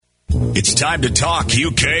It's time to talk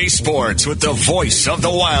UK sports with the voice of the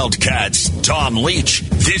Wildcats, Tom Leach.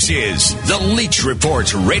 This is the Leach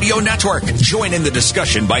Report Radio Network. Join in the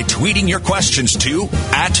discussion by tweeting your questions to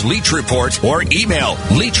 @LeachReport or email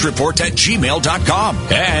leachreport@gmail.com.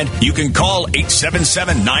 And you can call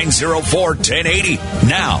 877-904-1080.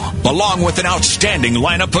 Now, along with an outstanding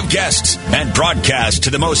lineup of guests and broadcast to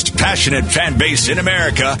the most passionate fan base in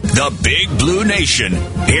America, the Big Blue Nation.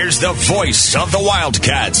 Here's the voice of the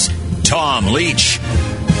Wildcats, Tom Leach.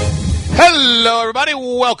 Hello, everybody.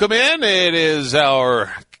 Welcome in. It is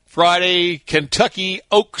our Friday Kentucky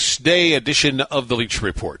Oaks Day edition of the Leach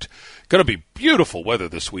Report. Going to be beautiful weather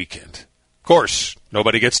this weekend. Of course,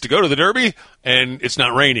 nobody gets to go to the Derby, and it's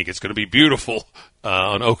not raining. It's going to be beautiful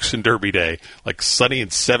on Oaks and Derby Day, like sunny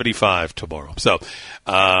and 75 tomorrow. So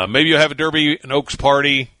maybe you'll have a Derby and Oaks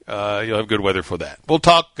party. You'll have good weather for that. We'll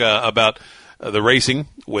talk about the racing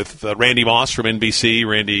with Randy Moss from NBC.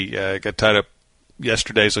 Randy got tied up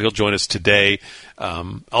yesterday, so he'll join us today.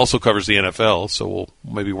 Also covers the NFL, so we'll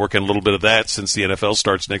maybe work in a little bit of that since the NFL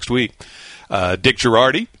starts next week. Dick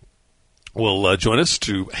Gerardi will join us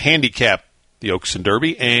to handicap the Oaks and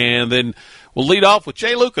Derby, and then we'll lead off with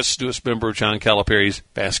Jay Lucas, newest member of John Calipari's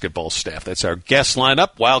basketball staff. That's our guest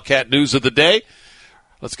lineup. Wildcat news of the day.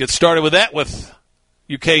 Let's get started with that with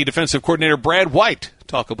UK defensive coordinator Brad White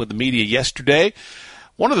talking with the media yesterday.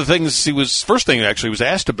 One of the things first thing he was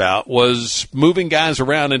asked about was moving guys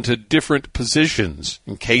around into different positions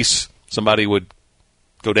in case somebody would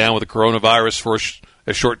go down with the coronavirus for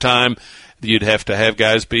a short time. You'd have to have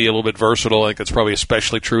guys be a little bit versatile. I think that's probably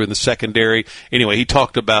especially true in the secondary. Anyway, he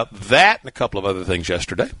talked about that and a couple of other things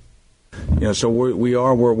yesterday. So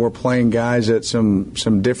we're playing guys at some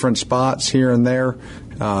different spots here and there.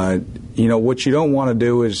 What you don't want to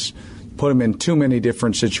do is put them in too many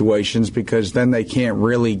different situations because then they can't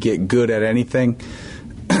really get good at anything.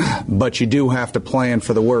 But you do have to plan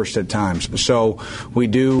for the worst at times. So we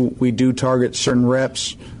do target certain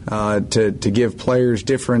reps to give players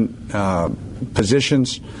different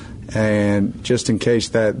positions, and just in case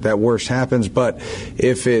that worst happens. But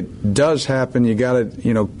if it does happen, you got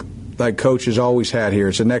to, like coaches always had here,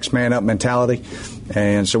 it's a next man up mentality,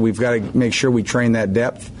 and so we've got to make sure we train that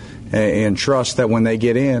depth and trust that when they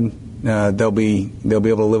get in, they'll be able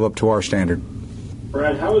to live up to our standard.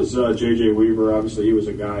 Brad, how is J.J. Weaver? Obviously, he was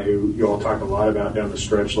a guy who you all talked a lot about down the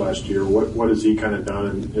stretch last year. What has he kind of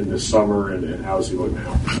done in this summer, and how does he look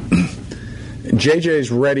now? J.J.'s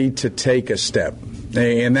ready to take a step.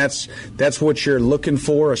 And that's what you're looking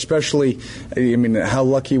for, especially, how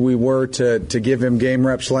lucky we were to give him game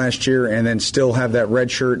reps last year and then still have that red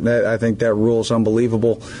shirt. I think that rule is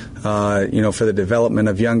unbelievable, for the development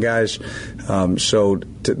of young guys. So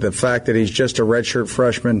the fact that he's just a redshirt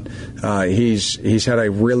freshman, he's had a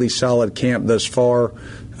really solid camp thus far.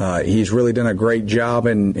 He's really done a great job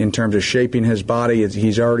in terms of shaping his body.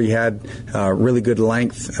 He's already had really good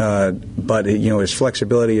length, but his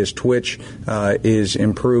flexibility, his twitch is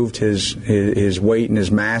improved. His weight and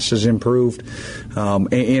his mass is improved,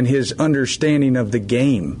 and his understanding of the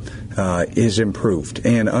game is improved.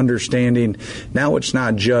 And understanding now, it's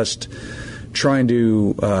not just trying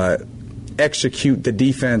to execute the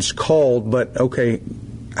defense called, but okay,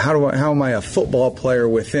 how am I a football player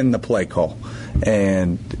within the play call?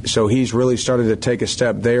 And so he's really started to take a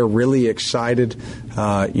step there. Really excited,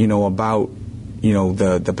 about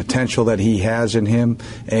the potential that he has in him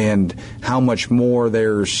and how much more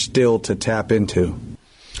there's still to tap into.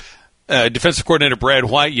 Defensive coordinator Brad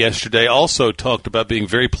White yesterday also talked about being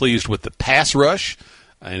very pleased with the pass rush,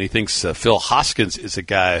 and he thinks Phil Hoskins is a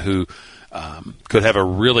guy who could have a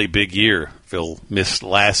really big year. Phil missed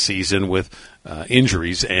last season with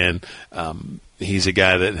injuries, and he's a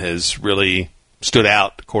guy that has really stood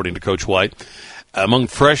out, according to Coach White. Among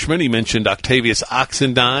freshmen, he mentioned Octavius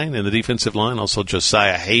Oxendine in the defensive line, also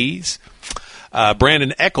Josiah Hayes.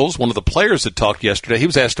 Brandon Eccles, one of the players that talked yesterday, he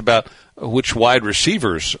was asked about which wide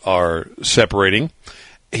receivers are separating.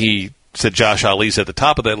 He said Josh Ali's at the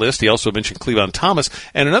top of that list. He also mentioned Cleavon Thomas.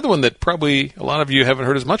 And another one that probably a lot of you haven't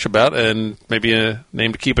heard as much about, and maybe a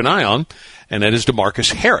name to keep an eye on, and that is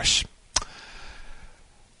DeMarcus Harris.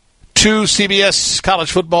 Two CBS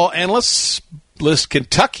college football analysts list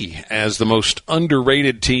Kentucky as the most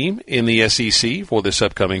underrated team in the SEC for this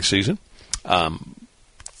upcoming season. I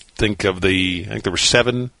think there were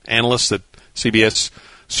 7 analysts that CBS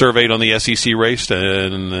surveyed on the SEC race,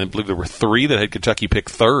 and I believe there were 3 that had Kentucky pick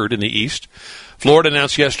 3rd in the East. Florida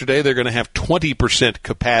announced yesterday they're going to have 20%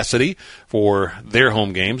 capacity for their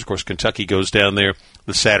home games. Of course, Kentucky goes down there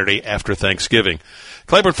the Saturday after Thanksgiving.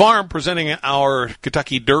 Claiborne Farm presenting our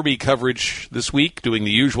Kentucky Derby coverage this week, doing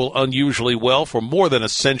the usual unusually well for more than a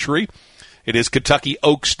century. It is Kentucky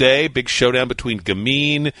Oaks Day, big showdown between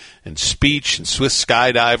Gamine and Speech and Swiss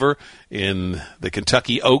Skydiver in the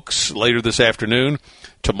Kentucky Oaks later this afternoon.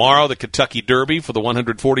 Tomorrow, the Kentucky Derby for the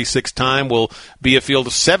 146th time will be a field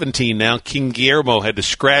of 17 now. King Guillermo had to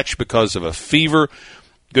scratch because of a fever.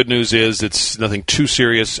 Good news is it's nothing too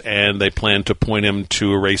serious, and they plan to point him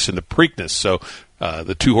to a race in the Preakness. So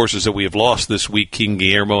the 2 horses that we have lost this week, King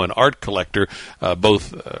Guillermo and Art Collector,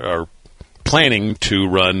 both are planning to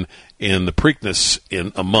run in the Preakness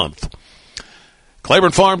in a month.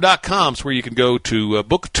 ClaiborneFarm.com is where you can go to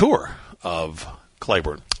book a tour of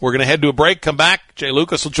Claiborne. We're going to head to a break, come back. Jay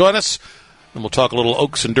Lucas will join us, and we'll talk a little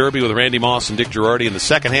Oaks and Derby with Randy Moss and Dick Gerardi in the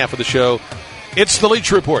second half of the show. It's the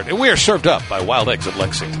Leach Report, and we are served up by Wild Eggs of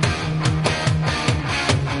Lexington.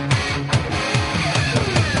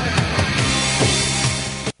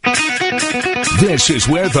 This is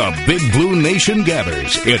where the Big Blue Nation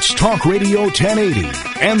gathers. It's Talk Radio 1080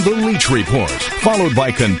 and the Leach Report, followed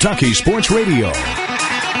by Kentucky Sports Radio.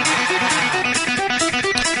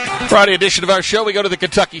 Friday edition of our show, we go to the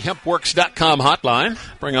KentuckyHempWorks.com hotline.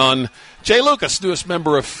 Bring on Jay Lucas, newest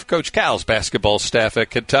member of Coach Cal's basketball staff at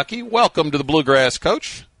Kentucky. Welcome to the Bluegrass,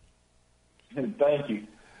 Coach. Thank you.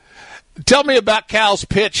 Tell me about Cal's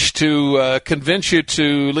pitch to convince you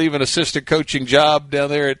to leave an assistant coaching job down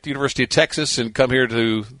there at the University of Texas and come here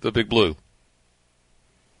to the Big Blue.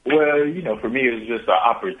 Well, for me, it was just an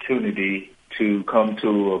opportunity to come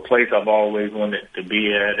to a place I've always wanted to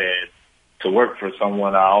be at and to work for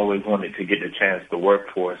someone I always wanted to get the chance to work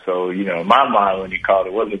for. So, in my mind, when he called,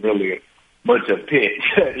 it wasn't really much a pitch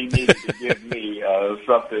that he needed to give me.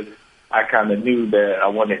 Something I kind of knew that I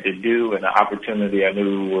wanted to do, and an opportunity I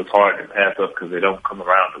knew was hard to pass up because they don't come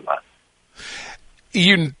around a lot.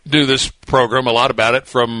 You do this program a lot about it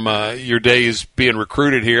from your days being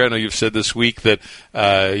recruited here. I know you've said this week that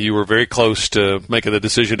you were very close to making the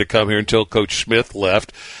decision to come here until Coach Smith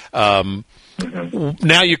left.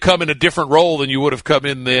 Now you come in a different role than you would have come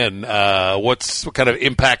in then. What kind of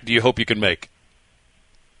impact do you hope you can make?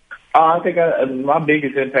 I think my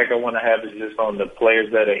biggest impact I want to have is just on the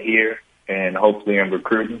players that are here, and hopefully in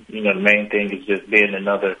recruiting. The main thing is just being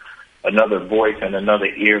another voice and another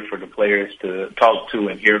ear for the players to talk to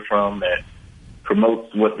and hear from, that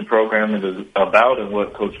promotes what the program is about and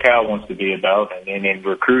what Coach Cal wants to be about. And then in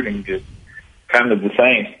recruiting, just kind of the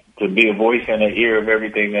same, to be a voice and an ear of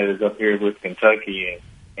everything that is up here with Kentucky.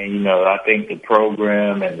 And I think the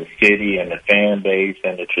program and the city and the fan base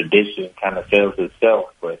and the tradition kind of sells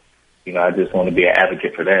itself. But, I just want to be an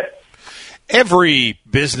advocate for that. Every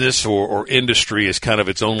business or industry is kind of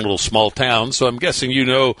its own little small town, so I'm guessing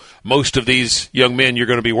most of these young men you're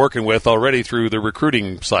going to be working with already through the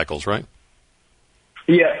recruiting cycles, right?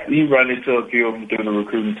 Yeah, you run into a few of them through the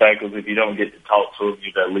recruiting cycles. If you don't get to talk to them,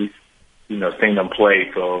 you've at least, seen them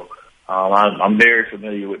play. So I'm very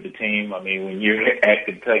familiar with the team. I mean, when you're at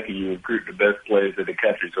Kentucky, you recruit the best players in the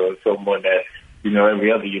country, so it's someone that,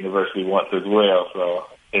 every other university wants as well. So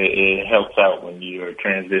it helps out when you're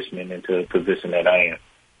transitioning into a position that I am.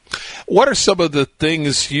 What are some of the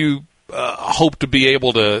things you hope to be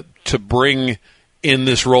able to bring in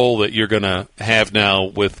this role that you're going to have now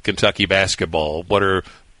with Kentucky basketball?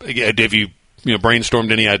 Have you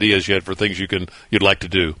brainstormed any ideas yet for things you'd like to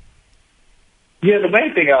do? Yeah, the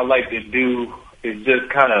main thing I'd like to do is just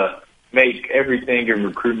kind of make everything in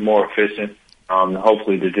recruiting more efficient.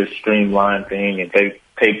 Hopefully to just streamline things and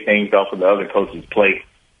take things off of the other coaches' plate.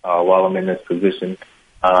 While I'm in this position,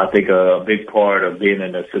 I think a big part of being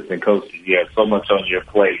an assistant coach is you have so much on your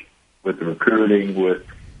plate with the recruiting, with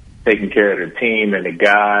taking care of the team and the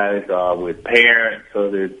guys, with parents, so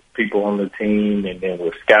there's people on the team, and then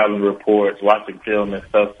with scouting reports, watching film and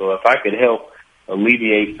stuff. So if I could help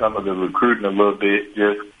alleviate some of the recruiting a little bit,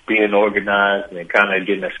 just being organized and kind of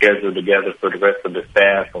getting a schedule together for the rest of the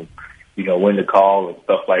staff, and when to call and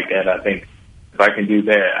stuff like that, I think if I can do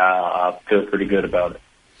that, I feel pretty good about it.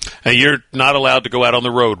 And you're not allowed to go out on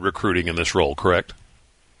the road recruiting in this role, correct?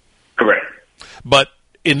 Correct. But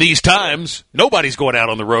in these times, nobody's going out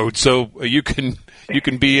on the road, so you can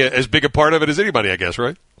be as big a part of it as anybody, I guess,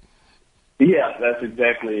 right? Yeah, that's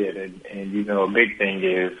exactly it. And a big thing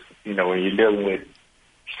is, when you're dealing with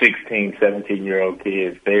 16, 17-year-old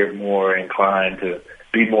kids, they're more inclined to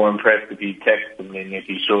be more impressed if you text them than if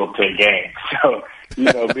you show up to a game. So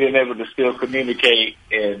being able to still communicate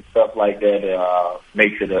and stuff like that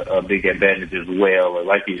makes it a big advantage as well. And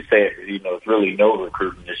like you said, it's really no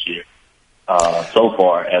recruiting this year, so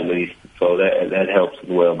far at least. So that helps as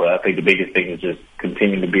well. But I think the biggest thing is just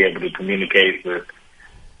continuing to be able to communicate with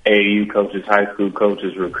AAU coaches, high school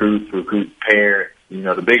coaches, recruit parents.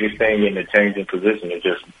 The biggest thing in the changing position is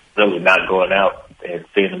just really not going out and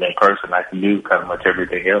seeing them in person. I can do kind of much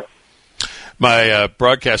everything else. My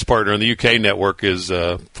broadcast partner on the UK network is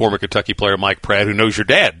former Kentucky player Mike Pratt, who knows your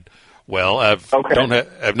dad well.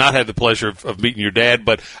 I've not had the pleasure of meeting your dad,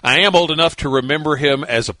 but I am old enough to remember him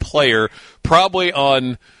as a player, probably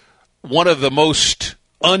on one of the most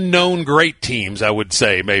unknown great teams, I would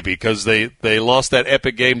say, maybe, because they lost that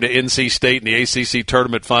epic game to NC State in the ACC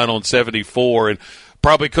tournament final in '74, and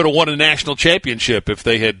probably could have won a national championship if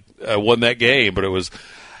they had won that game. But it was,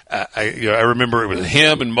 I remember it was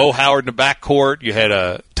him and Mo Howard in the backcourt. You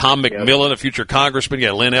had Tom McMillan, a future congressman. You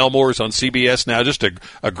had Lynn Elmore's on CBS now. Just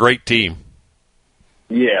a great team.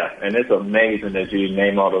 Yeah, and it's amazing that you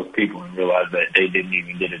name all those people and realize that they didn't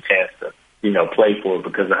even get a chance to play for it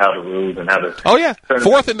because of how the rules and how the... Oh, yeah.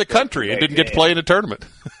 Fourth in the country and didn't get to play in a tournament.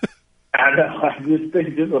 I know. I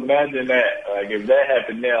just imagine that. Like, if that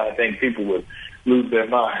happened now, I think people would lose their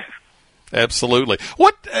minds. Absolutely.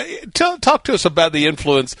 Talk to us about the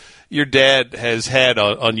influence your dad has had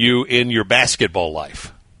on you in your basketball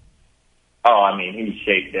life. Oh, I mean, he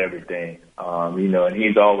shaped everything. And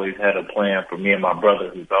he's always had a plan for me and my brother,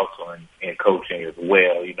 who's also in coaching as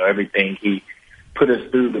well. Everything he put us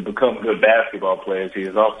through to become good basketball players, he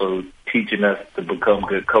is also teaching us to become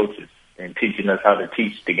good coaches and teaching us how to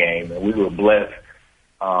teach the game. And we were blessed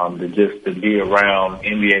to be around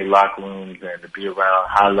NBA locker rooms and to be around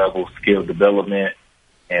high-level skill development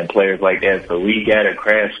and players like that. So we got a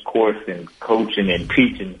crash course in coaching and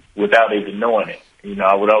teaching without even knowing it.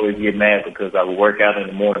 I would always get mad because I would work out in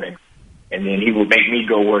the morning, and then he would make me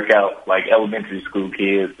go work out like elementary school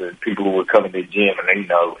kids and people who would come to the gym.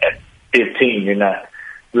 And, at 15, you're not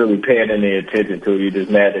really paying any attention to it. You're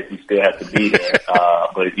just mad that you still have to be there.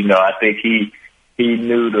 But I think he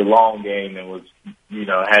knew the long game and was,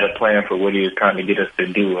 had a plan for what he was trying to get us to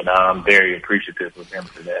do. And I'm very appreciative of him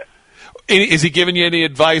for that. Is he giving you any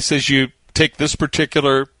advice as you take this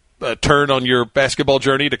particular turn on your basketball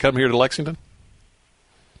journey to come here to Lexington?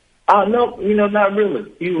 No, not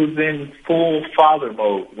really. He was in full father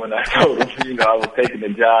mode when I told him, I was taking the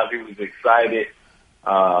job. He was excited.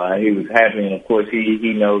 He was happy, and of course,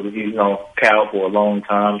 he knows that he's known Cal for a long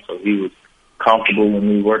time, so he was comfortable with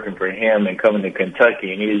me working for him and coming to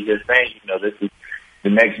Kentucky. And he was just saying, this is the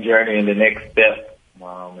next journey and the next step.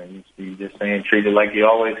 And he's just saying, treat it like you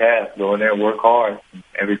always have. Go in there and work hard. And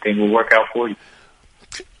everything will work out for you.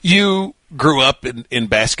 You grew up in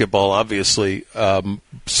basketball, obviously.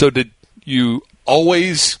 So did you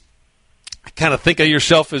always kind of think of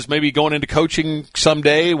yourself as maybe going into coaching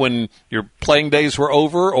someday when your playing days were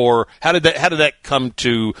over, or how did that come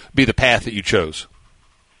to be the path that you chose?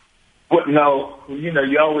 Well, no,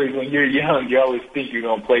 you always, when you're young, you always think you're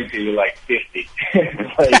going to play till you're like 50 and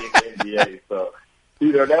play in the NBA. So,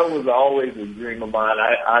 that was always a dream of mine.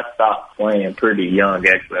 I stopped playing pretty young,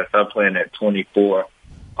 actually. I stopped playing at 24.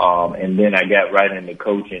 And then I got right into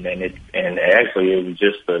coaching, and actually it was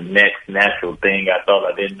just the next natural thing. I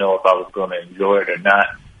thought I didn't know if I was going to enjoy it or not,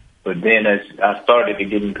 but then as I started to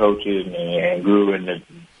get in coaching and grew in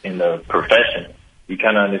the profession, you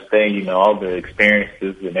kind of understand, all the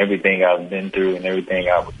experiences and everything I've been through and everything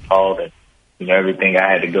I was taught and everything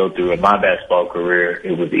I had to go through in my basketball career.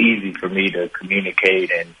 It was easy for me to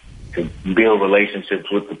communicate and to build relationships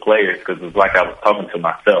with the players because it was like I was talking to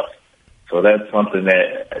myself. So that's something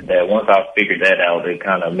that once I figured that out, it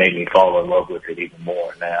kind of made me fall in love with it even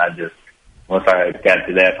more. Now once I got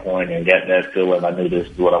to that point and got that feeling, I knew this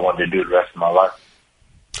is what I wanted to do the rest of my life.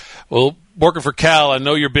 Well, working for Cal, I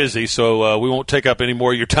know you're busy, so we won't take up any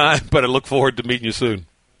more of your time, but I look forward to meeting you soon.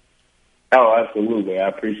 Oh, absolutely. I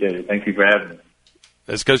appreciate it. Thank you for having me.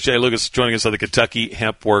 That's Coach Jay Lucas joining us on the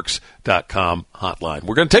KentuckyHempWorks.com hotline.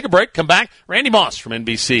 We're going to take a break, come back. Randy Moss from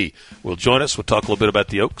NBC will join us. We'll talk a little bit about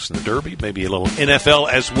the Oaks and the Derby, maybe a little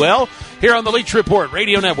NFL as well, here on the Leach Report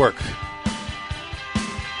Radio Network.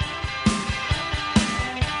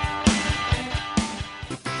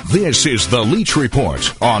 This is the Leach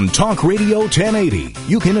Report on Talk Radio 1080.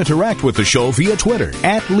 You can interact with the show via Twitter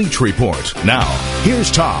at Leach Report. Now,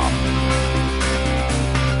 here's Tom.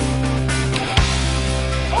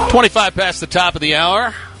 25 past the top of the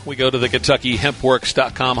hour. We go to the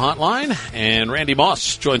KentuckyHempWorks.com hotline, and Randy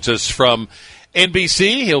Moss joins us from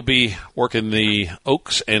NBC. He'll be working the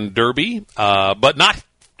Oaks and Derby, but not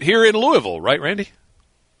here in Louisville, right, Randy?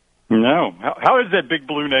 No. How is that Big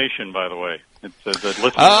Blue Nation, by the way? It's listen to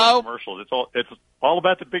the commercials. It's all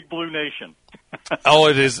about the Big Blue Nation. Oh,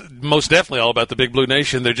 it is most definitely all about the Big Blue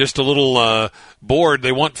Nation. They're just a little bored.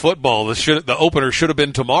 They want football. The opener should have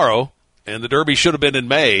been tomorrow, and the Derby should have been in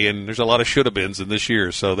May. And there's a lot of should have beens in this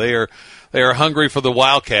year. So they are hungry for the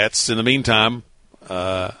Wildcats. In the meantime,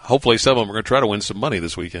 hopefully some of them are going to try to win some money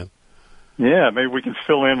this weekend. Yeah, maybe we can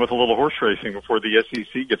fill in with a little horse racing before the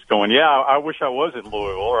SEC gets going. Yeah, I wish I was in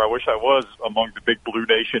Louisville, or I wish I was among the Big Blue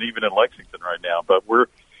Nation, even in Lexington right now. But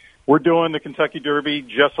we're doing the Kentucky Derby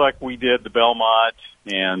just like we did the Belmont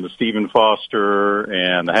and the Stephen Foster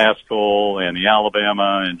and the Haskell and the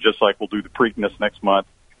Alabama, and just like we'll do the Preakness next month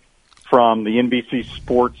from the NBC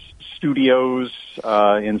Sports Studios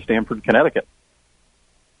in Stamford, Connecticut.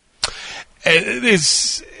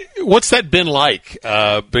 What's that been like?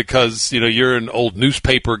 Because you're an old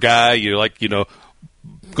newspaper guy. You like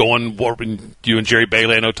going. You and Jerry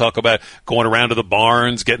Bailey, I know, talk about going around to the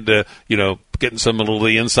barns, getting some of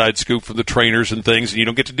the inside scoop from the trainers and things. And you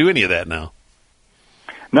don't get to do any of that now.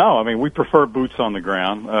 No, I mean we prefer boots on the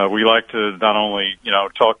ground. We like to not only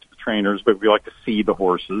talk to the trainers, but we like to see the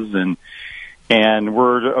horses and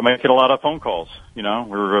we're making a lot of phone calls.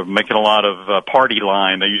 We're making a lot of party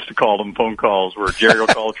line. They used to call them phone calls, where Jerry will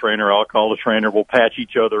call a trainer, I'll call the trainer, we'll patch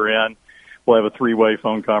each other in. We'll have a three-way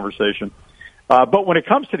phone conversation. But when it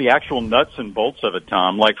comes to the actual nuts and bolts of it,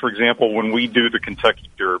 Tom, like, for example, when we do the Kentucky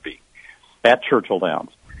Derby at Churchill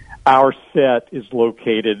Downs, our set is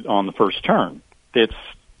located on the first turn. It's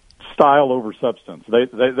style over substance.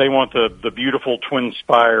 They want the beautiful Twin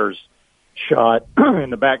Spires shot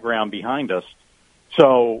in the background behind us.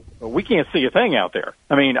 So we can't see a thing out there.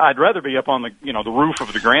 I mean, I'd rather be up on the roof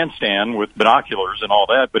of the grandstand with binoculars and all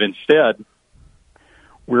that, but instead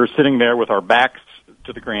we're sitting there with our backs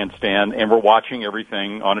to the grandstand and we're watching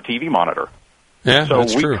everything on a TV monitor. Yeah, so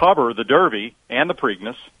that's true. We cover the Derby and the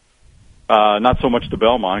Preakness, not so much the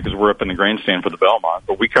Belmont because we're up in the grandstand for the Belmont,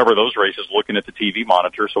 but we cover those races looking at the TV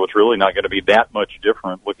monitor, so it's really not going to be that much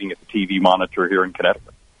different looking at the TV monitor here in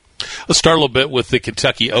Connecticut. Let's start a little bit with the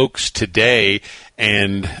Kentucky Oaks today,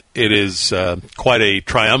 and it is quite a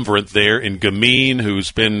triumvirate there in Gamine,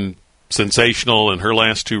 who's been sensational in her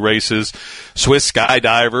last two races, Swiss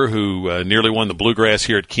Skydiver, who nearly won the Bluegrass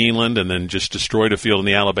here at Keeneland and then just destroyed a field in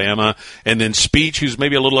the Alabama, and then Speech, who's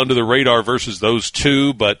maybe a little under the radar versus those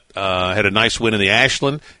two, but had a nice win in the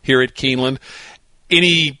Ashland here at Keeneland.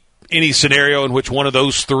 Any scenario in which one of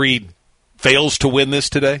those three fails to win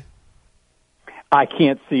this today? I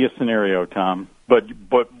can't see a scenario, Tom, but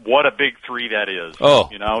what a big three that is. Oh,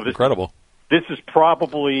 incredible. This is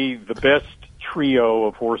probably the best trio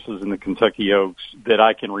of horses in the Kentucky Oaks that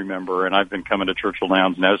I can remember, and I've been coming to Churchill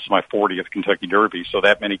Downs now. This is my 40th Kentucky Derby, so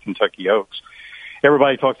that many Kentucky Oaks.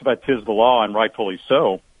 Everybody talks about 'Tis the Law, and rightfully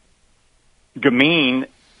so. Gamine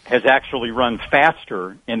has actually run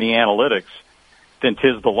faster in the analytics than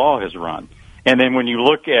 'Tis the Law has run. And then when you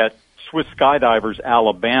look at Swiss Skydiver's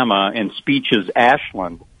Alabama and Speech's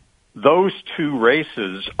Ashland, those two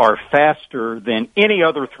races are faster than any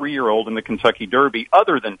other 3-year-old in the Kentucky Derby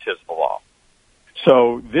other than 'Tis the Law.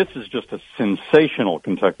 So this is just a sensational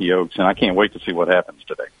Kentucky Oaks, and I can't wait to see what happens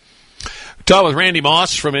today. Talking with Randy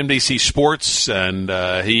Moss from NBC Sports, and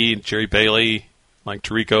he, Jerry Bailey, Mike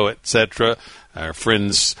Tirico, etc., our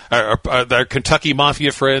friends, our Kentucky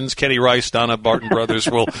Mafia friends, Kenny Rice, Donna Barton brothers,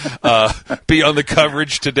 will be on the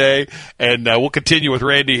coverage today. And we'll continue with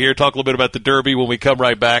Randy here, talk a little bit about the Derby when we come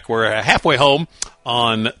right back. We're halfway home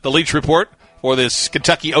on the Leach Report for this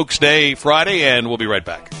Kentucky Oaks Day Friday, and we'll be right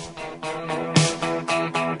back.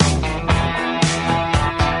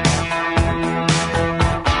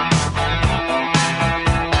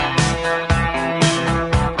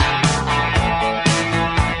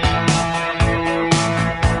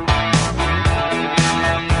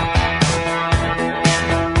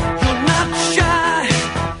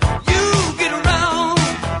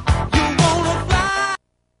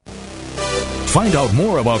 Find out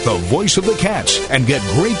more about the voice of the Cats and get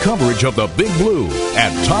great coverage of the Big Blue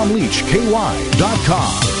at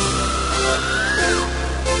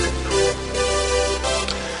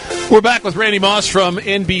TomLeachKY.com. We're back with Randy Moss from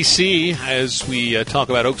NBC as we talk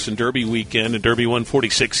about Oaks and Derby weekend. And Derby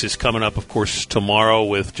 146 is coming up, of course, tomorrow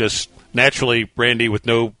with just naturally, Randy, with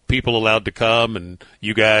no people allowed to come and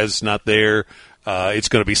you guys not there. It's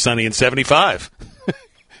going to be sunny and 75.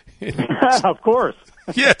 Of course.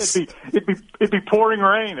 Yes, it'd be pouring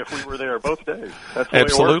rain if we were there both days. That's the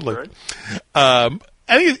absolutely. way it works, right?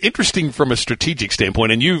 I think it's interesting from a strategic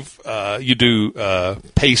standpoint, and you do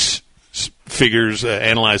pace figures,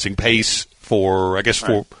 analyzing pace for, I guess,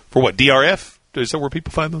 for what, DRF? Is that where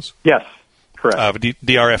people find those? Yes, Correct.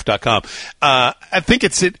 DRF.com. I think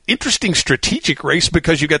it's an interesting strategic race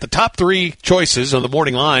because you got the top three choices on the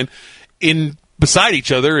morning line in beside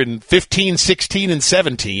each other in 15, 16, and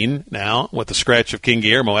 17 now, with the scratch of King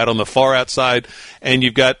Guillermo out on the far outside, and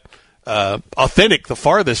you've got Authentic the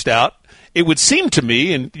farthest out. It would seem to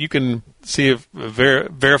me, and you can see if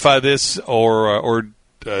verify this or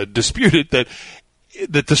dispute it,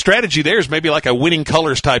 that the strategy there is maybe like a winning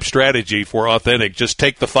colors type strategy for Authentic. Just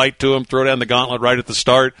take the fight to him, throw down the gauntlet right at the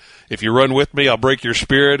start. If you run with me, I'll break your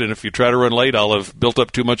spirit, and if you try to run late, I'll have built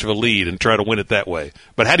up too much of a lead and try to win it that way.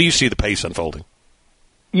 But how do you see the pace unfolding?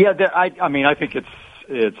 Yeah, I mean, I think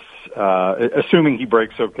it's assuming he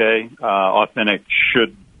breaks okay, Authentic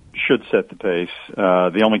should set the pace.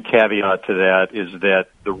 The only caveat to that is that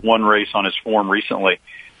the one race on his form recently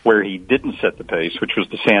where he didn't set the pace, which was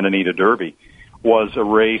the Santa Anita Derby, was a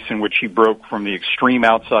race in which he broke from the extreme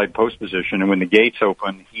outside post position, and when the gates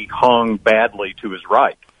opened, he hung badly to his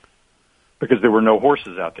right because there were no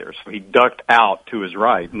horses out there. So he ducked out to his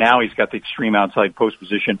right. Now he's got the extreme outside post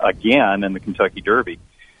position again in the Kentucky Derby.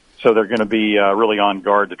 So they're going to be really on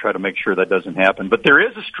guard to try to make sure that doesn't happen. But there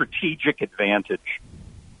is a strategic advantage,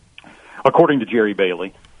 according to Jerry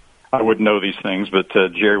Bailey. I wouldn't know these things, but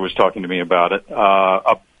Jerry was talking to me about it.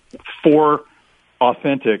 For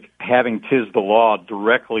Authentic, having Tiz the Law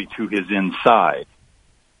directly to his inside.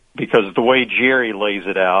 Because the way Jerry lays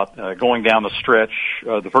it out, going down the stretch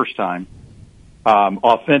the first time,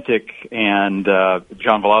 Authentic and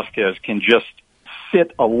John Velasquez can just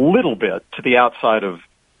sit a little bit to the outside of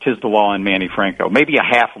Tiz the Law and Manny Franco, maybe a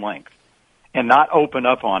half length, and not open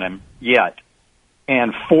up on him yet,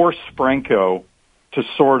 and force Franco to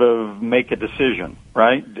sort of make a decision,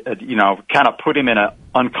 right? Kind of put him in an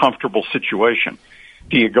uncomfortable situation.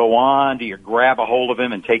 Do you go on? Do you grab a hold of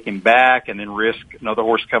him and take him back and then risk another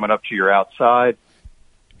horse coming up to your outside?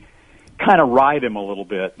 Kind of ride him a little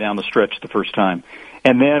bit down the stretch the first time.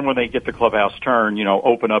 And then when they get the clubhouse turn,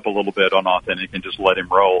 open up a little bit on Authentic and just let him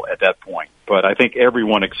roll at that point. But I think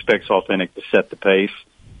everyone expects Authentic to set the pace.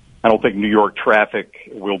 I don't think New York Traffic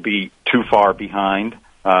will be too far behind.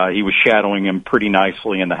 He was shadowing him pretty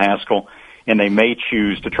nicely in the Haskell, and they may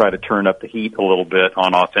choose to try to turn up the heat a little bit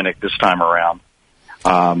on Authentic this time around.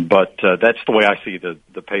 But that's the way I see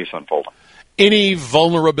the pace unfolding. Any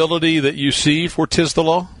vulnerability that you see for Tiz the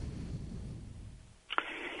Law?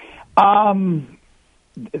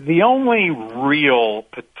 The only real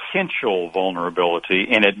potential vulnerability,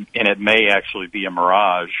 and it may actually be a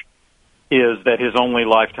mirage, is that his only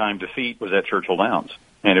lifetime defeat was at Churchill Downs,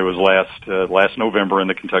 and it was last November in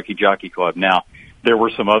the Kentucky Jockey Club. Now, there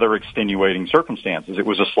were some other extenuating circumstances. It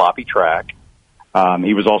was a sloppy track.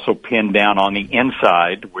 He was also pinned down on the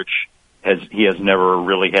inside, which he has never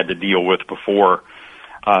really had to deal with before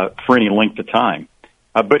for any length of time.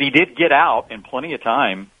 But he did get out in plenty of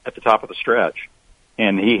time at the top of the stretch,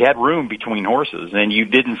 and he had room between horses, and you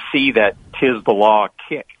didn't see that Tiz the Law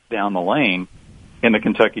kick down the lane in the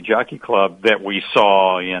Kentucky Jockey Club that we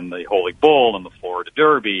saw in the Holy Bull and the Florida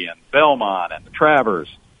Derby and Belmont and the Travers.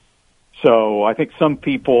 So I think some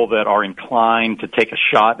people that are inclined to take a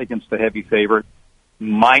shot against the heavy favorite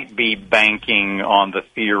might be banking on the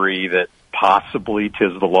theory that possibly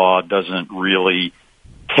Tiz the Law doesn't really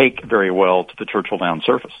take very well to the Churchill Downs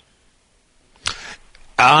surface.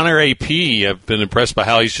 Honor AP, I've been impressed by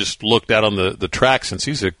how he's just looked out on the track since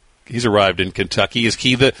he's arrived in Kentucky. Is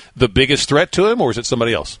he the biggest threat to him, or is it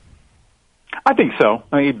somebody else? I think so.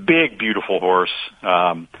 I mean, big, beautiful horse.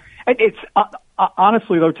 It's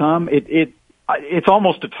honestly though, Tom, it's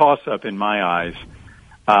almost a toss-up in my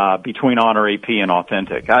eyes between Honor AP and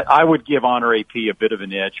Authentic. I would give Honor AP a bit of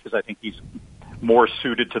an edge because I think he's more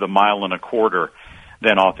suited to the mile and a quarter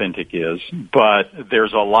than Authentic is. But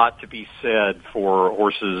there's a lot to be said for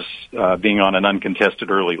horses being on an uncontested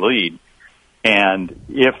early lead. And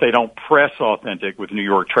if they don't press Authentic with New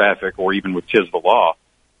York Traffic or even with Tiz the Law,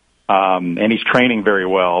 and he's training very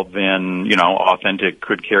well, then, Authentic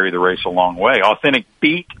could carry the race a long way. Authentic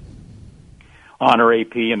beat Honor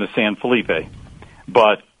AP in the San Felipe,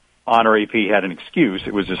 but Honor AP had an excuse.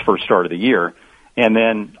 It was his first start of the year. And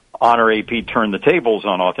then Honor AP turned the tables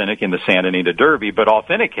on Authentic in the Santa Anita Derby, but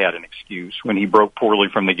Authentic had an excuse when he broke poorly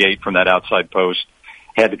from the gate from that outside post,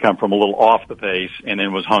 had to come from a little off the pace, and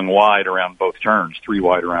then was hung wide around both turns, 3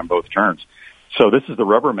 wide around both turns. So this is the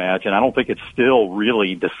rubber match, and I don't think it's still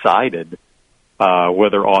really decided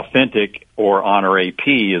whether Authentic or Honor AP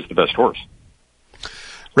is the best horse.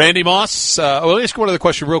 Randy Moss, let me ask you one other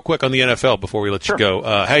question real quick on the NFL before we let you go.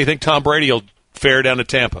 How do you think Tom Brady will fare down to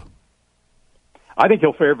Tampa? I think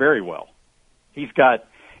he'll fare very well. He's got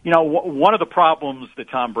one of the problems that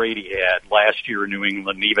Tom Brady had last year in New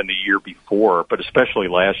England, and even the year before, but especially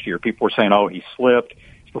last year, people were saying, oh, he slipped,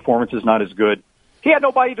 his performance is not as good. He had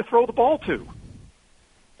nobody to throw the ball to.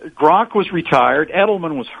 Gronk was retired.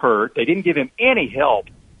 Edelman was hurt. They didn't give him any help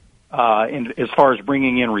as far as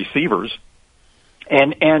bringing in receivers.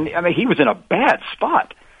 And I mean, he was in a bad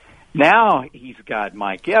spot. Now he's got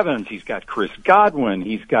Mike Evans, he's got Chris Godwin,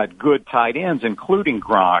 he's got good tight ends, including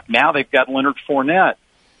Gronk. Now they've got Leonard Fournette.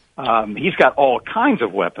 He's got all kinds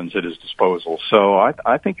of weapons at his disposal. So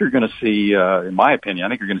I think you're going to see, in my opinion, I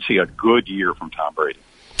think you're going to see a good year from Tom Brady.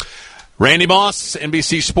 Randy Moss,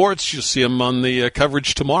 NBC Sports. You'll see him on the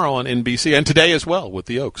coverage tomorrow on NBC and today as well with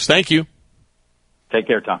the Oaks. Thank you. Take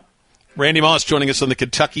care, Tom. Randy Moss joining us on the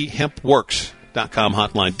KentuckyHempWorks.com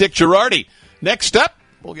hotline. Dick Gerardi next up.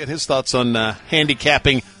 We'll get his thoughts on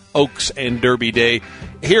handicapping Oaks and Derby Day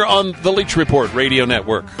here on the Leach Report Radio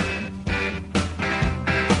Network.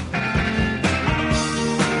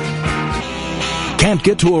 Can't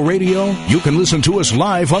get to a radio? You can listen to us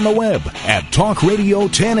live on the web at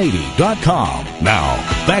talkradio1080.com. Now,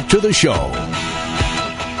 back to the show.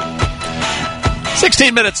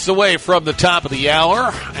 16 minutes away from the top of the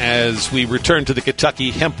hour as we return to the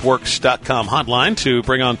KentuckyHempWorks.com hotline to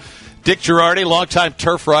bring on Dick Gerardi, longtime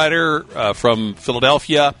turf rider from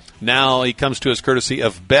Philadelphia. Now he comes to us courtesy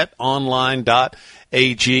of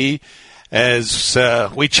betonline.ag as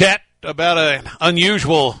we chat about an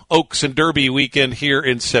unusual Oaks and Derby weekend here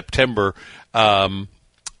in September, and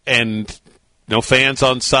fans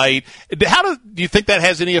on site. How do you think that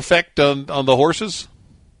has any effect on the horses?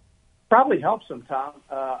 Probably helps them, Tom.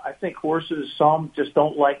 I think horses, some just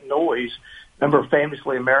don't like noise. Remember,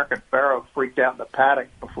 famously, American Pharoah freaked out in the paddock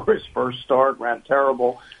before his first start, ran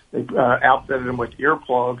terrible. They outfitted him with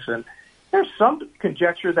earplugs, and there's some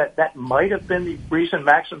conjecture that might have been the reason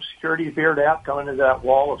Maximum Security veered out, coming into that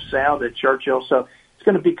wall of sound at Churchill. So it's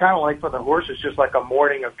going to be kind of like for the horses, just like a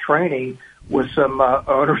morning of training with some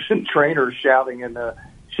owners and trainers shouting into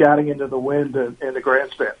the wind in the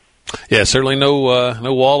grandstand. Yeah, certainly no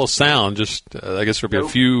wall of sound. Just I guess there'll be a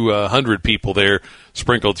few hundred people there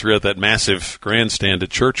sprinkled throughout that massive grandstand at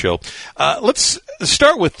Churchill. Let's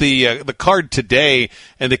start with the card today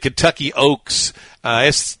and the Kentucky Oaks. I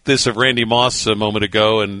asked this of Randy Moss a moment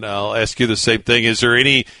ago, and I'll ask you the same thing. Is there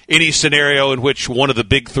any scenario in which one of the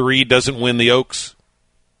big three doesn't win the Oaks?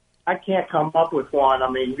 I can't come up with one. I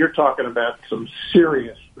mean, you're talking about some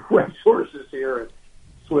serious racehorses here.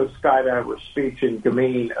 Swift, Skydiver, Speech, and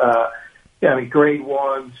Gamine. Grade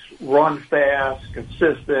ones, run fast,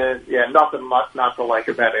 consistent. Yeah, nothing much not to like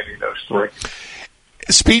about any of those three.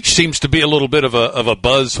 Speech seems to be a little bit of a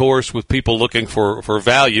buzz horse with people looking for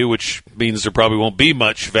value, which means there probably won't be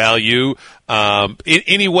much value.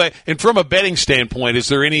 Anyway, and from a betting standpoint, is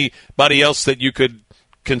there anybody else that you could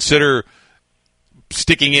consider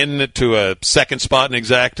sticking in to a second spot in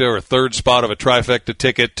Exacta or a third spot of a trifecta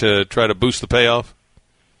ticket to try to boost the payoff?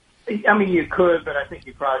 I mean, you could, but I think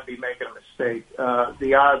you'd probably be making a mistake.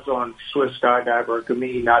 The odds on Swiss Skydiver or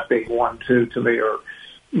Gamine not being 1-2 to me are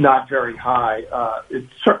not very high.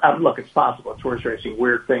 Look, it's possible. It's horse racing.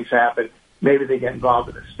 Weird things happen. Maybe they get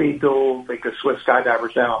involved in a speed duel because Swiss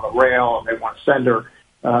Skydiver's down on the rail and they want to send her.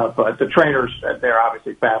 But the trainers, they're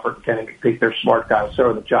obviously Baffert and Kenny McPeak. They're smart guys.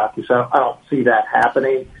 So are the jockeys. So I don't see that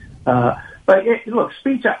happening. But look,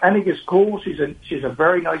 Speech, I think is cool. She's a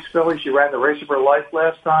very nice filly. She ran the race of her life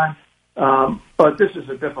last time. But this is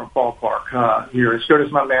a different ballpark here. As good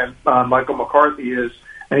as my man Michael McCarthy is,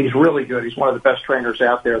 and he's really good. He's one of the best trainers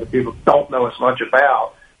out there that people don't know as much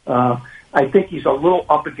about. I think he's a little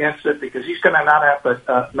up against it because he's going to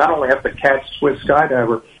not only have to catch Swiss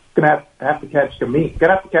Skydiver, he's going to have to catch Gamine. He's going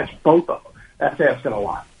to have to catch both of them. That's asking a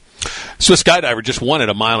lot. Swiss Skydiver just won at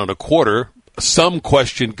 1 1/4 miles. Some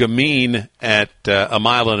question Gamine at 1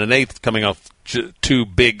 1/8 miles, coming off two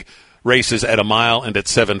big races at 1 mile and at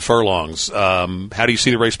 7 furlongs. How do you see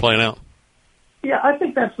the race playing out? Yeah, I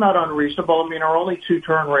think that's not unreasonable. I mean, our only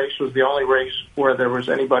two-turn race was the only race where there was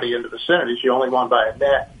anybody in the vicinity. She only won by a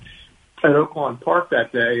net at Oaklawn Park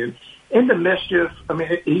that day. And into Mischief, I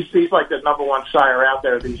mean, he's like the number one sire out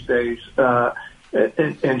there these days.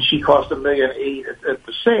 And she cost $1.8 million at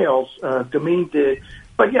the sales. Gamine did.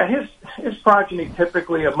 But yeah, his progeny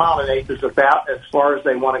typically 1.8 miles is about as far as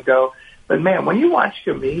they want to go. But man, when you watch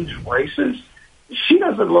Gamine's races, she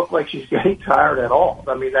doesn't look like she's getting tired at all.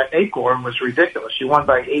 I mean, that Acorn was ridiculous. She won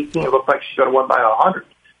by 18. It looked like she could have won by 100.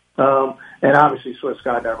 And obviously, Swiss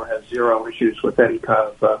Skydiver has zero issues with any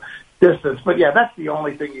kind of distance. But yeah, that's the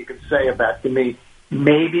only thing you can say about Gamine.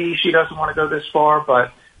 Maybe she doesn't want to go this far,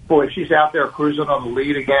 but boy, if she's out there cruising on the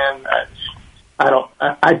lead again,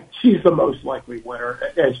 she's the most likely winner,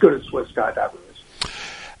 as good as Swiss Skydiver is.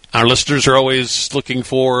 Our listeners are always looking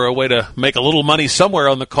for a way to make a little money somewhere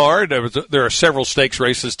on the card. There are several stakes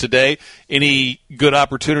races today. Any good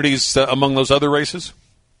opportunities among those other races?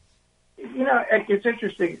 It's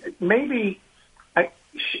interesting. Maybe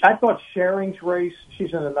I thought Shering's race,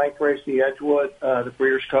 she's in the 9th race, the Edgewood, the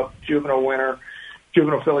Breeders' Cup Juvenile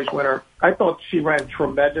Fillies winner. I thought she ran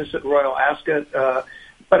tremendous at Royal Ascot,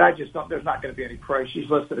 but I just don't. There's not going to be any price. She's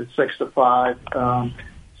listed at 6-5.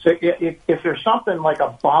 So if there's something like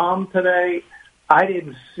a bomb today, I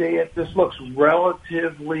didn't see it. This looks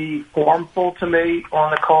relatively formful to me on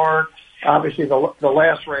the card. Obviously, the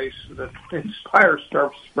last race, the Inspire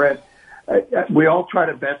Sturf spread. We all try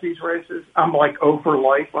to bet these races. I'm like 0 for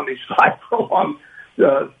life on these 5-for-1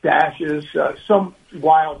 dashes. Some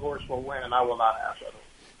wild horse will win, and I will not have it.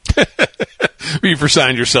 You've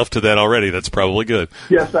resigned yourself to that already. That's probably good.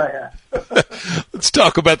 Yes, I have. Let's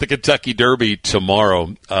talk about the Kentucky Derby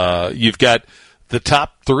tomorrow. You've got the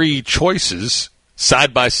top 3 choices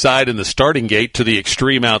side by side in the starting gate to the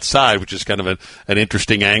extreme outside, which is kind of an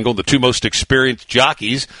interesting angle. The 2 most experienced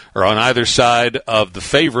jockeys are on either side of the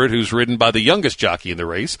favorite, who's ridden by the youngest jockey in the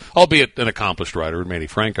race, albeit an accomplished rider, Manny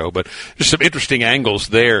Franco. But there's some interesting angles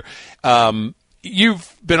there.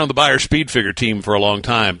 You've been on the Beyer Speed Figure team for a long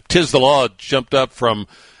time. Tiz the Law jumped up from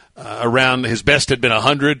around his best had been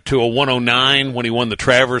 100 to a 109 when he won the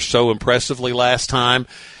Travers so impressively last time.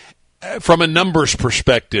 From a numbers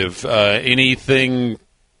perspective, anything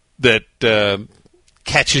that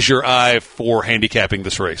catches your eye for handicapping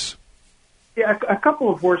this race? Yeah, a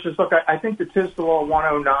couple of horses. Look, I think the Tiz the Law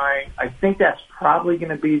 109, I think that's probably going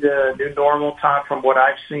to be the new normal time from what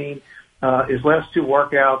I've seen. His last 2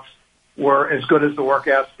 workouts were as good as the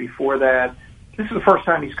workouts before that. This is the first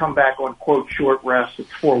time he's come back on, quote, short rest.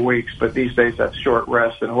 It's 4 weeks, but these days that's short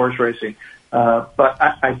rest in horse racing. But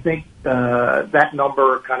I think that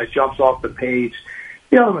number kind of jumps off the page.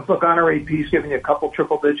 The elements, look, Honor AP's giving you a couple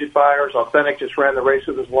triple-digit buyers. Authentic just ran the race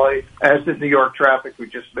of his life, as did New York Traffic, who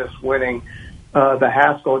just missed winning the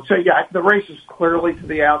Haskell. So, yeah, the race is clearly to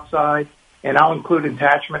the outside, and I'll include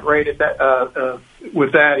attachment rate at that,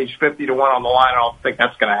 with that. He's 50 to 1 on the line. I don't think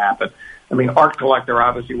that's going to happen. I mean, Art Collector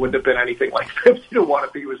obviously wouldn't have been anything like 50 to 1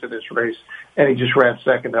 if he was in this race, and he just ran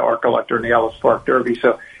second to Art Collector in the Ellis Park Derby.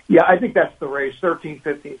 So, yeah, I think that's the race. 13,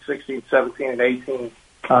 15, 16, 17, and 18.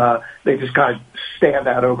 They just kind of stand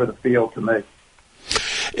out over the field to me.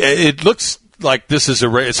 It looks like this is a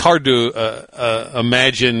race. It's hard to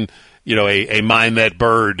imagine, a Mind That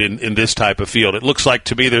Bird in this type of field. It looks like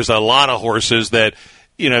to me there's a lot of horses that,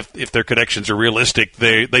 if their connections are realistic,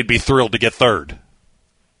 they'd be thrilled to get third.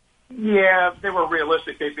 Yeah, if they were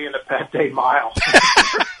realistic, they'd be in the Pate Mile.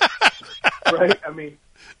 Right? I mean,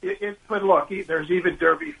 but look, there's even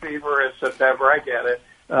Derby fever in September. I get it.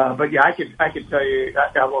 But yeah, I could tell you,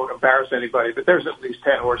 I won't embarrass anybody, but there's at least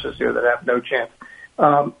 10 horses here that have no chance.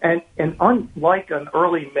 And unlike an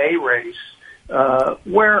early May race,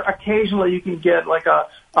 where occasionally you can get like a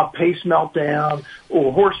pace meltdown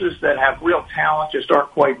or horses that have real talent just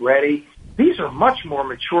aren't quite ready, these are much more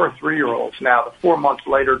mature 3-year-olds now, the 4 months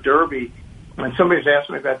later Derby. And somebody was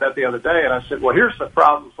asking me about that the other day, and I said, well, here's the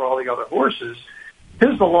problem for all the other horses.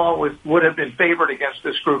 Tiz the Law would have been favored against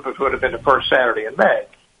this group if it would have been the first Saturday in May.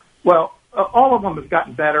 Well, all of them have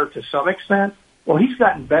gotten better to some extent. Well, he's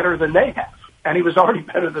gotten better than they have, and he was already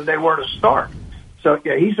better than they were to start. So,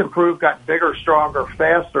 yeah, he's improved, gotten bigger, stronger,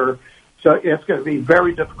 faster. So it's going to be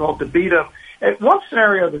very difficult to beat him. And one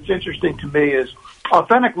scenario that's interesting to me is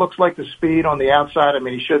Authentic looks like the speed on the outside. I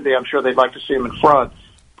mean, he should be. I'm sure they'd like to see him in front.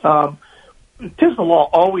 Tiz the Law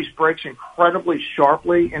always breaks incredibly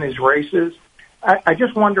sharply in his races. I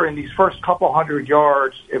just wonder in these first couple 100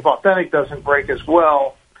 yards, if Authentic doesn't break as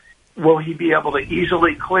well, will he be able to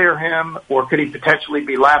easily clear him, or could he potentially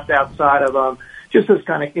be lapped outside of him? Just as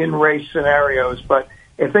kind of in-race scenarios. But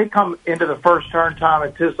if they come into the first turn time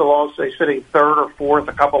and Tiz the Law, say, sitting 3rd or 4th,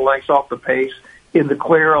 a couple lengths off the pace, in the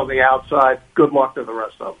clear on the outside, good luck to the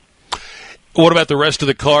rest of them. What about the rest of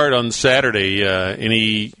the card on Saturday?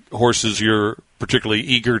 Any horses you're particularly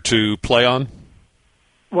eager to play on?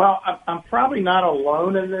 Well, I'm probably not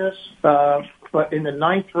alone in this, but in the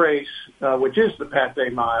 9th race, which is the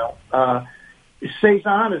Pate Mile,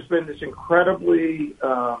 Cezanne has been this incredibly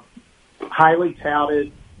highly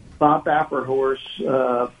touted Bob Baffert horse,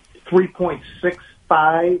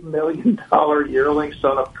 $3.65 million yearling,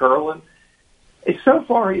 son of Curlin. So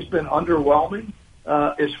far, he's been underwhelming.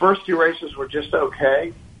 His first 2 races were just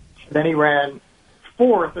okay. Then he ran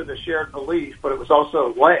 4th in the Shared Belief, but it was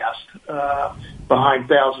also last behind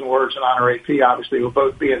 1,000 Words and Honor AP, obviously, will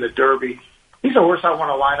both be in the Derby. He's a horse I want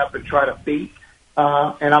to line up and try to beat.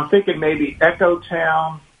 And I'm thinking maybe Echo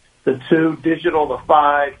Town, the 2, Digital, the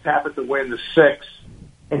 5, Tapit to win the 6,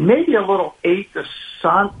 and maybe a little 8, the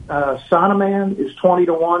Sonoman is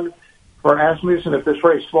 20-1 for Asmussen if this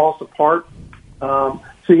race falls apart. So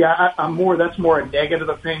yeah, that's more a negative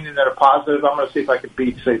opinion than a positive. I'm going to see if I can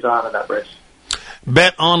beat Cezanne in that race.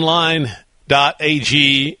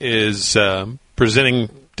 BetOnline.ag is presenting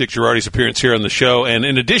Dick Gerardi's appearance here on the show, and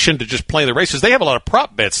in addition to just playing the races, they have a lot of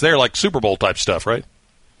prop bets there, like Super Bowl type stuff, right?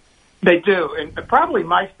 They do, and probably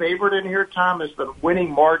my favorite in here, Tom, is the winning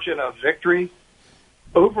margin of victory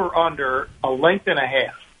over under a length and a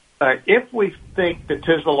half. If we think that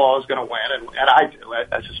Tisdalaw is going to win, and I do,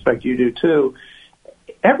 I suspect you do too,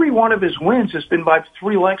 every one of his wins has been by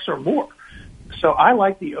 3 lengths or more. So I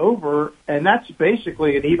like the over, and that's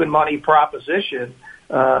basically an even money proposition.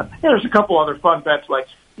 There's a couple other fun bets like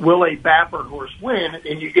will a Baffert horse win,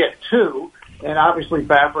 and you get 2. And obviously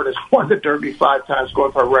Baffert has won the Derby 5 times,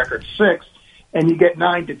 going for a record 6. And you get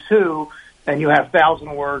 9-2, and you have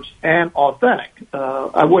 1,000 words and authentic.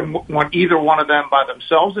 I wouldn't want either one of them by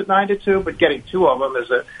themselves at 9-2, but getting 2 of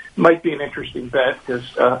them might be an interesting bet because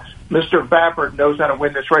Mr. Baffert knows how to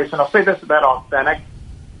win this race. And I'll say this about authentic.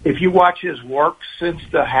 If you watch his work since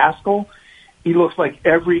the Haskell, he looks like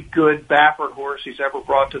every good Baffert horse he's ever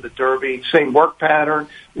brought to the Derby. Same work pattern,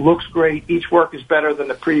 looks great. Each work is better than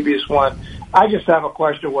the previous one. I just have a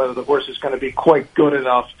question whether the horse is going to be quite good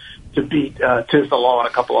enough to beat Tisdalaw and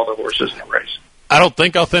a couple other horses in the race. I don't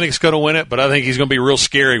think Authentic's going to win it, but I think he's going to be real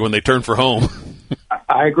scary when they turn for home.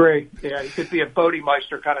 I agree. Yeah, he could be a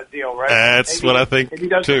Bodemeister kind of deal, right? That's what I think,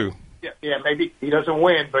 too. Yeah, maybe he doesn't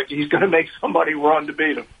win, but he's going to make somebody run to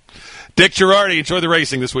beat him. Dick Gerardi, enjoy the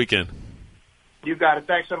racing this weekend. You got it.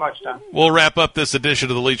 Thanks so much, Tom. We'll wrap up this edition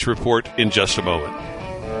of the Leach Report in just a moment.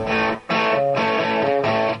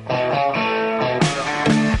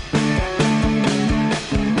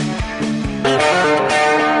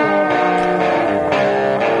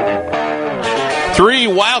 Three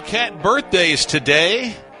Wildcat birthdays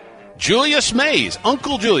today. Julius Mays,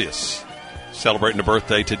 Uncle Julius, celebrating a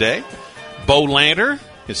birthday today. Bo Lander,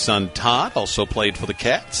 his son Todd, also played for the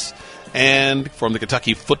Cats. And from the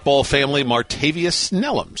Kentucky football family, Martavius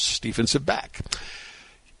Nellums, defensive back.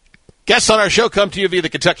 Guests on our show come to you via the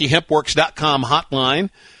KentuckyHempWorks.com hotline.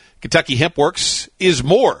 Kentucky Hemp Works is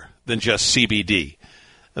more than just CBD.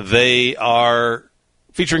 They are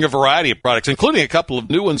featuring a variety of products, including a couple of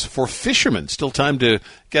new ones for fishermen. Still time to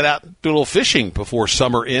get out and do a little fishing before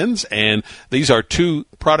summer ends. And these are 2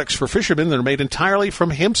 products for fishermen that are made entirely from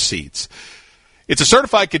hemp seeds. It's a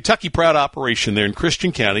certified Kentucky Proud operation there in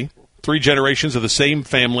Christian County. 3 generations of the same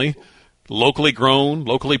family, locally grown,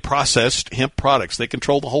 locally processed hemp products. They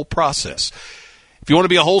control the whole process. If you want to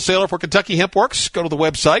be a wholesaler for Kentucky Hemp Works, go to the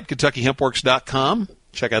website, KentuckyHempWorks.com.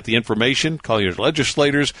 Check out the information, call your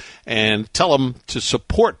legislators, and tell them to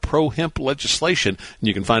support pro-hemp legislation. And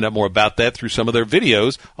you can find out more about that through some of their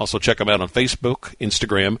videos. Also check them out on Facebook,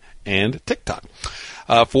 Instagram, and TikTok.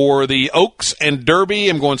 For the Oaks and Derby,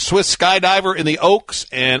 I'm going Swiss Skydiver in the Oaks,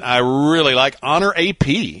 and I really like Honor AP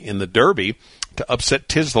in the Derby to upset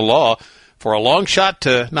Tisdalaw. For a long shot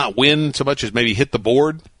to not win so much as maybe hit the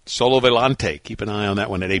board, Solo Volante. Keep an eye on that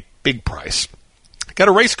one at a big price. Got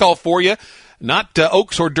a race call for you. Not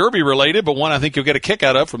Oaks or Derby related, but one I think you'll get a kick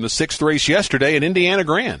out of from the 6th race yesterday at Indiana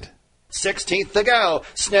Grand. 16th to go.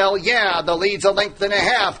 Snell, the lead's a length and a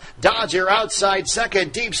half. Dodger outside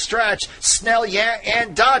second, deep stretch. Snell,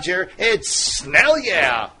 and Dodger. It's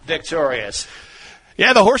Snell, victorious.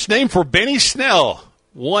 Yeah, the horse named for Benny Snell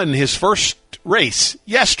won his first race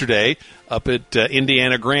yesterday up at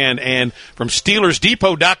Indiana Grand. And from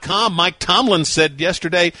SteelersDepot.com, Mike Tomlin said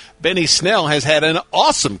yesterday Benny Snell has had an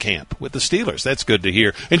awesome camp with the Steelers. That's good to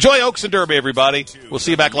hear. Enjoy Oaks and Derby, everybody. We'll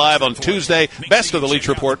see you back live on Tuesday. Best of the Leach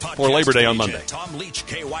Report for Labor Day on Monday.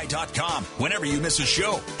 TomLeachKY.com whenever you miss a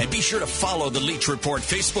show. And be sure to follow the Leach Report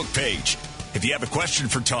Facebook page. If you have a question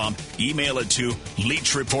for Tom, email it to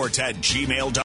leachreport@gmail.com.